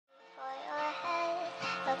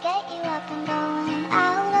Get you up and going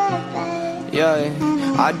out of bed.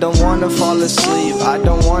 Yeah, I don't wanna fall asleep, I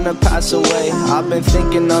don't wanna pass away. I've been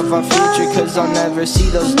thinking of our future, cause I'll never see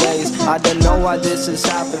those days. I don't know why this has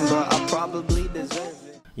happened, but I probably deserve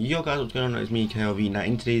it. Yo guys, what's going on? It's me, KLV. Now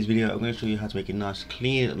in today's video I'm going to show you how to make a nice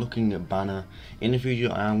clean looking banner. In the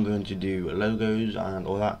future I am going to do logos and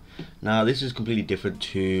all that. Now this is completely different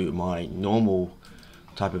to my normal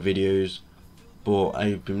type of videos, but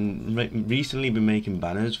I've been recently been making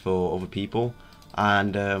banners for other people,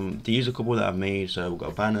 and these are a couple that I've made. So we've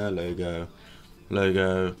got a banner,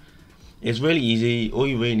 logo. It's really easy. All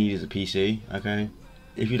you really need is a PC, okay?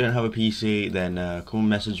 If you don't have a PC, then come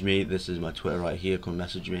message me. This is my Twitter right here. Come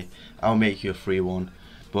message me. I'll make you a free one.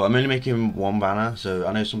 But I'm only making one banner. So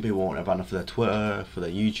I know some people want a banner for their Twitter, for their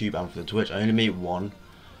YouTube, and for their Twitch. I only make one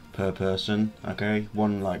per person. Okay,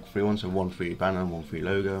 one like free one. So one free banner, one free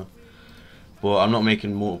logo. But I'm not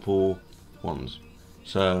making multiple ones.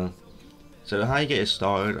 So how you get it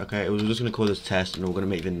started? Okay, we're just gonna call this test, and we're gonna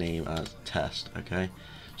make the name as test. Okay,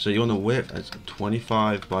 so you want the width as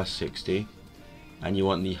 25 by 60. And you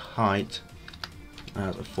want the height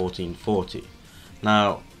as 1440.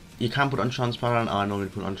 Now you can put it on transparent. I normally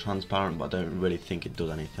put it on transparent, but I don't really think it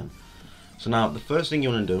does anything. So now the first thing you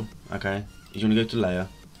want to do, okay, is you want to go to layer,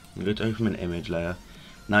 you go to open an image layer.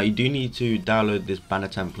 Now you do need to download this banner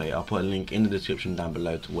template. I'll put a link in the description down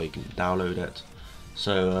below to where you can download it.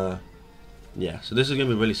 So yeah, so this is going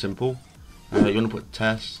to be really simple. You want to put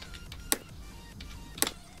test,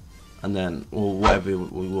 and then or whatever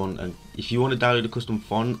we want. And if you want to download a custom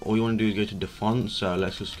font, all you want to do is go to the fonts. So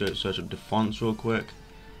let's just go search up the fonts real quick,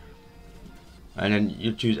 and then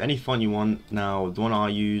you choose any font you want. Now the one I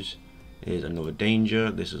use is Another Danger.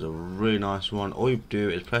 This is a really nice one. All you do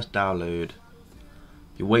is press download,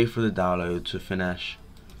 you wait for the download to finish,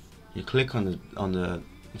 you click on the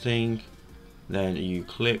thing, then you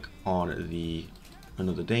click on the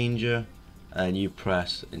Another Danger, and you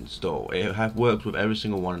press install. It works with every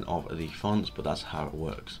single one of the fonts, but that's how it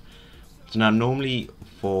works. So now normally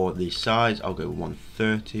for the size I'll go with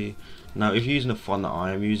 130. Now if you're using the font that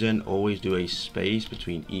I am using, always do a space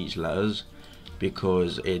between each letters,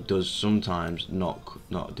 because it does sometimes not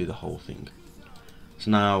do the whole thing.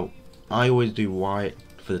 So now I always do white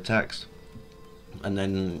for the text, and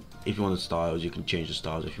then if you want the styles, you can change the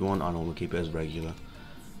styles if you want. I normally keep it as regular.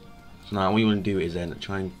 So now what you want to do is then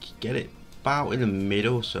try and get it about in the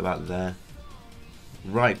middle, so about there.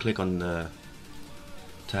 Right click on the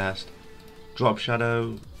test, drop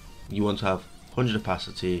shadow. You want to have 100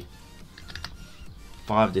 opacity,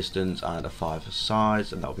 5 distance, and a 5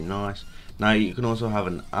 size, and that'll be nice. Now you can also have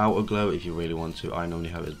an outer glow if you really want to. I normally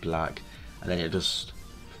have it as black, and then it just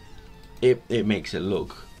it makes it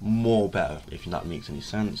look more better, if that makes any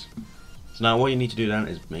sense. So now what you need to do then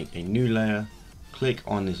is make a new layer. Click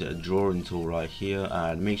on this drawing tool right here,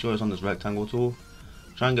 and make sure it's on this rectangle tool.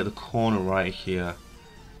 Try and get the corner right here,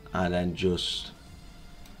 and then just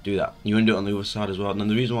do that. You want to do it on the other side as well.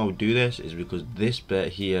 And the reason why we do this is because this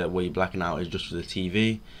bit here where you're blacking out is just for the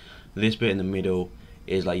TV. This bit in the middle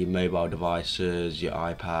is like your mobile devices, your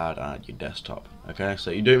iPad, and your desktop. Okay,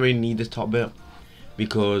 so you don't really need this top bit,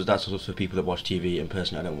 because that's also for people that watch TV, and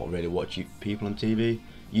personally I don't really watch people on TV,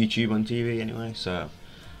 YouTube on TV anyway, so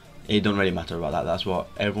it don't really matter about that. That's what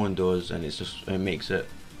everyone does, and it makes it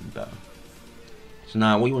better. So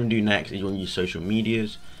now what you want to do next is you want to use social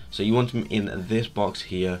medias. So you want them in this box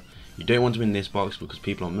here. You don't want them in this box, because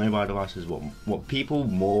people on mobile devices, what people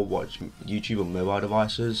more watch YouTube on mobile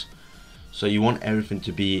devices. So you want everything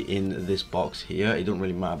to be in this box here. It don't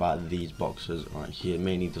really matter about these boxes right here,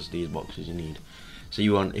 mainly just these boxes you need. So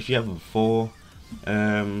you want, if you have 4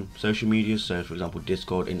 social media, so for example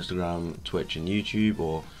Discord, Instagram, Twitch, and YouTube,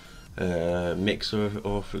 or Mixer,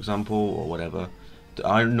 or for example, or whatever.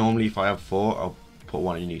 I normally, if I have 4, I'll put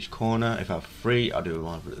one in each corner. If I have 3, I'll do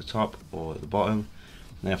one at the top or at the bottom.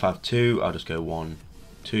 And if I have 2, I'll just go 1,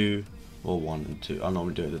 2, or 1 and 2. I'll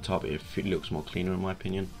normally do it at the top if it looks more cleaner in my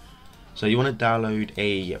opinion. So you want to download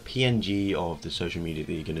a PNG of the social media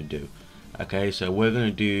that you're going to do. Okay, so we're going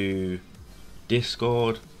to do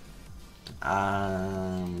Discord,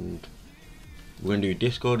 and we're going to do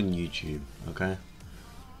Discord and YouTube. Okay,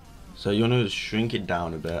 so you want to shrink it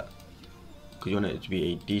down a bit, because you want it to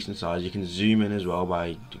be a decent size. You can zoom in as well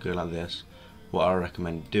by going like this, what I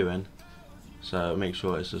recommend doing. So make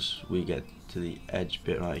sure it's just, we get to the edge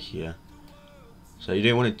bit right here. So you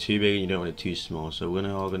don't want it too big and you don't want it too small, so we're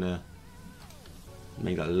gonna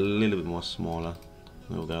make that a little bit more smaller.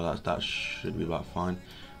 There we go, that should be about fine.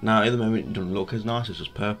 Now at the moment it doesn't look as nice, it's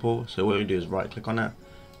just purple, so what we do is right click on it,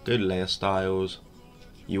 go to layer styles.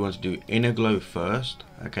 You want to do inner glow first,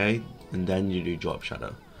 okay, and then you do drop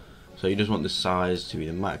shadow. So you just want the size to be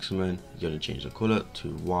the maximum. You're going to change the color to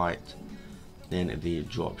white, then the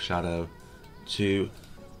drop shadow to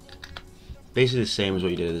basically the same as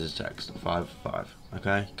what you did as a text, 5 5.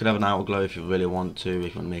 Okay, could have an outer glow if you really want to,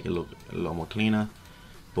 if you want to make it look a lot more cleaner,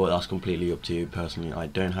 but that's completely up to you. Personally, I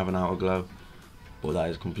don't have an outer glow, but that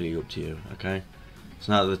is completely up to you. Okay,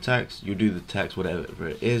 so now the text, you do the text whatever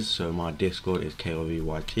it is. So my Discord is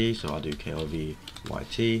KLVYT, so I'll do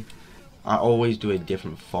KLVYT. I always do a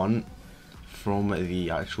different font from the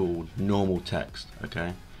actual normal text.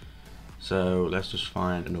 Okay, so let's just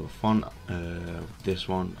find another font. This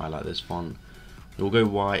one, I like this font. We'll go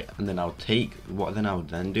white, and then I'll take what I'll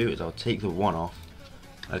do is I'll take the one off.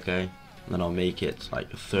 Okay, and then I'll make it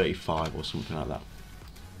like 35 or something like that.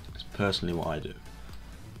 That's personally what I do.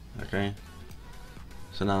 Okay,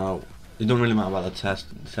 so now it don't really matter about the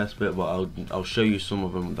test bit, but I'll show you some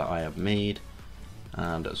of them that I have made,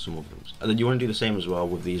 and some of them. And then you want to do the same as well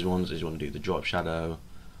with these ones. Is you want to do the drop shadow.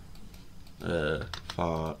 5,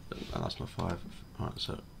 and that's not 5. Alright,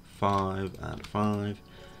 so 5 and 5.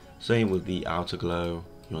 Same with the outer glow.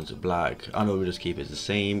 You want it black. I normally just keep it the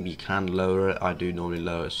same. You can lower it. I do normally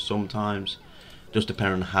lower it sometimes, just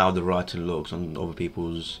depending on how the writing looks on other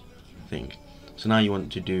people's thing. So now you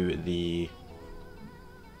want to do the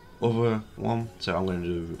other one. So I'm going to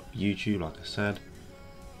do YouTube, like I said.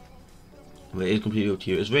 But it is completely up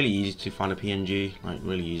to you. It's really easy to find a PNG, like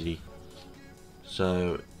really easy.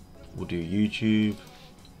 So we'll do YouTube.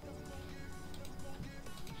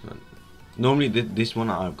 So normally this one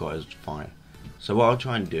that I've got is fine. So what I'll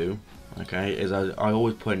try and do, okay, is I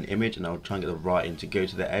always put an image and I'll try and get the writing to go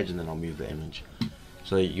to the edge, and then I'll move the image.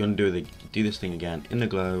 So you're gonna do this thing again in the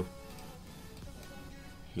glow.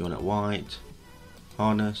 You want it white,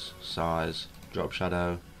 hardness, size, drop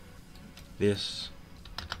shadow, this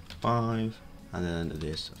 5, and then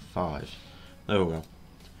this 5. There we go.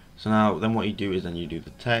 So now then what you do is then you do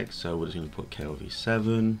the text. So we're just going to put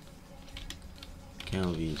KLV7.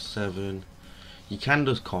 KLV7. You can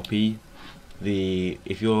just copy the,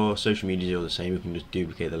 if your social medias are the same, you can just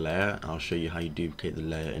duplicate the layer. I'll show you how you duplicate the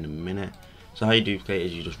layer in a minute. So how you duplicate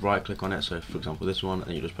is you just right click on it. So for example this one,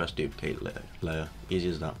 and you just press duplicate layer. Easy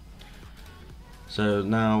as that. So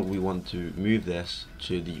now we want to move this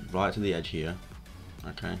to the right to the edge here.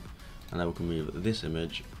 Okay, and then we can move this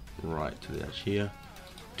image right to the edge here.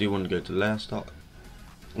 Do want to go to layer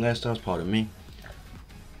styles, pardon me.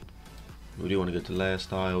 We do want to go to layer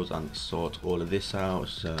styles and sort all of this out.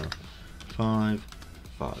 So 5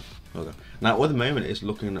 5. Okay, now at the moment it's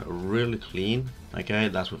looking really clean. Okay,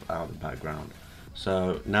 that's without the background.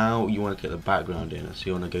 So now you want to get the background in. So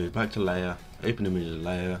you want to go back to layer, open image as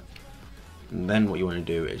layer, and then what you want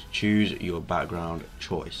to do is choose your background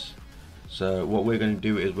choice. So what we're going to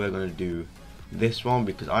do is we're going to do this one,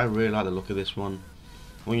 because I really like the look of this one.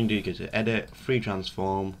 What you can do is go to edit, free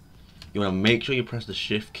transform. You want to make sure you press the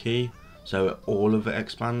shift key so all of it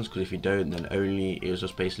expands, because if you don't, then only it's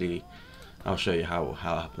just basically, I'll show you how it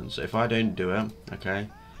happens. So if I don't do it, okay,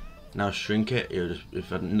 now shrink it. It'll just,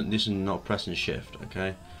 this is not pressing shift,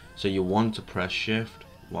 okay. So you want to press shift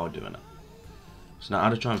while doing it. So now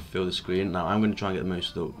I'm just trying to fill the screen. Now I'm going to try and get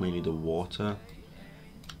most of the, mainly the water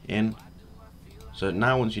in. So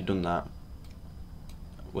now once you've done that,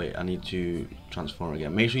 wait, I need to transform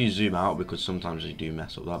again. Make sure you zoom out, because sometimes you do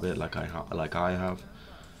mess up that bit, like I have.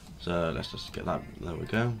 So let's just get that. There we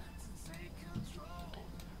go.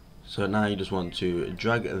 So now you just want to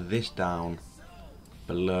drag this down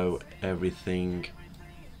below everything,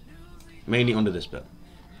 mainly under this bit,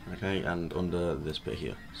 okay, and under this bit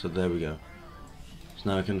here. So there we go.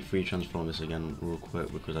 So now I can free transform this again real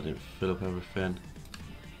quick, because I didn't fill up everything.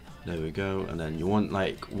 There we go. And then you want,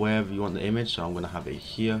 like, wherever you want the image, so I'm going to have it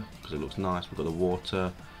here because it looks nice. We've got the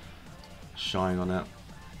water shine on it.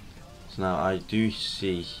 So now I do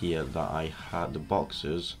see here that I had the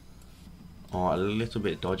boxes are a little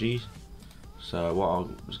bit dodgy. So what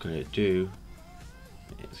I was going to do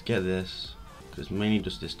is get this, because mainly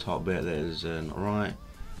just this top bit that isn't right,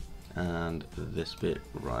 and this bit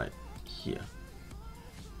right here,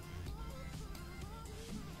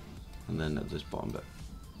 and then this bottom bit.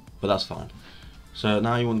 But that's fine. So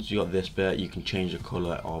now once you got this bit, you can change the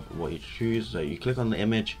color of what you choose. So you click on the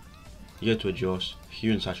image, you go to adjust,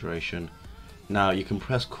 hue and saturation. Now you can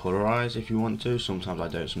press colorize if you want to. Sometimes I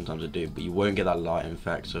don't, sometimes I do, but you won't get that lighting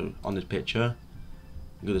effect. So on this picture,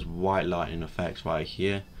 you get this white lighting effect right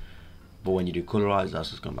here, but when you do colorize,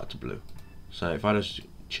 that's just going back to blue. So if I just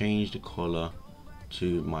change the color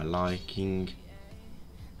to my liking,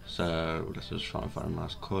 so let's just try and find a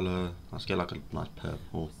nice color. Let's get like a nice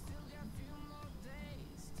purple.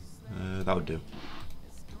 That would do.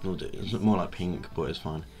 It'll do. It's more like pink, but it's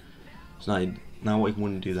fine. So now what you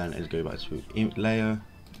want to do then is go back to layer,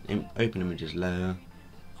 open images layer.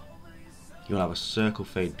 You want to have a circle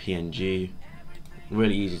fade PNG,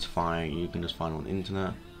 really easy to find, you can just find it on the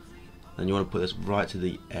internet. Then you want to put this right to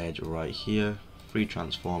the edge right here, free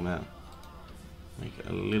transform it, make it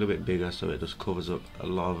a little bit bigger so it just covers up a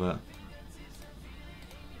lot of it.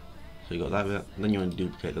 So you got that bit. Then you want to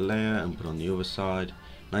duplicate the layer and put it on the other side.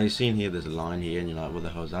 Now you're seeing here there's a line here and you're like, what the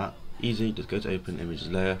hell is that? Easy, just go to open images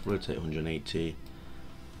layer, rotate 180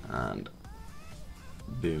 and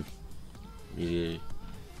boom.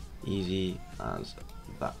 Easy as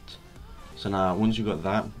that. So now once you've got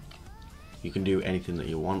that, you can do anything that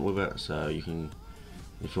you want with it. So you can,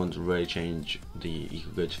 if you want to really change you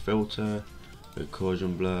can go to filter, go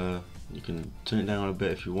Gaussian blur, you can turn it down a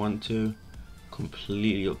bit if you want to,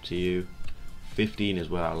 completely up to you. 15 is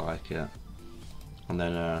where I like it, and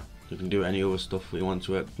then you can do any other stuff you want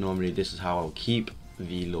to it. Normally this is how I'll keep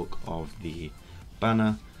the look of the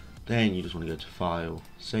banner. Then you just want to go to file,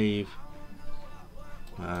 save,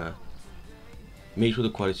 make sure the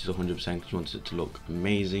quality is 100% because you want it to look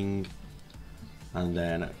amazing, and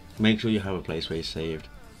then make sure you have a place where it's saved.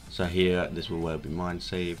 So here this will be mine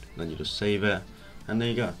saved, then you just save it and there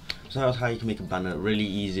you go. So that's how you can make a banner really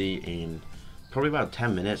easy in probably about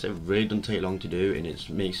 10 minutes. It really doesn't take long to do and it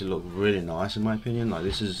makes it look really nice in my opinion. Like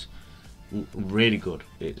this is really good.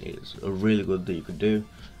 It is a really good that you could do.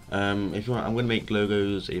 If you want, I'm going to make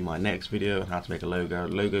logos in my next video on how to make a logo.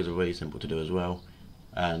 Logos are really simple to do as well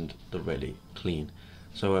and they're really clean.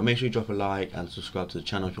 So make sure you drop a like and subscribe to the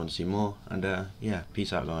channel if you want to see more, and yeah,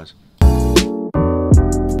 peace out guys.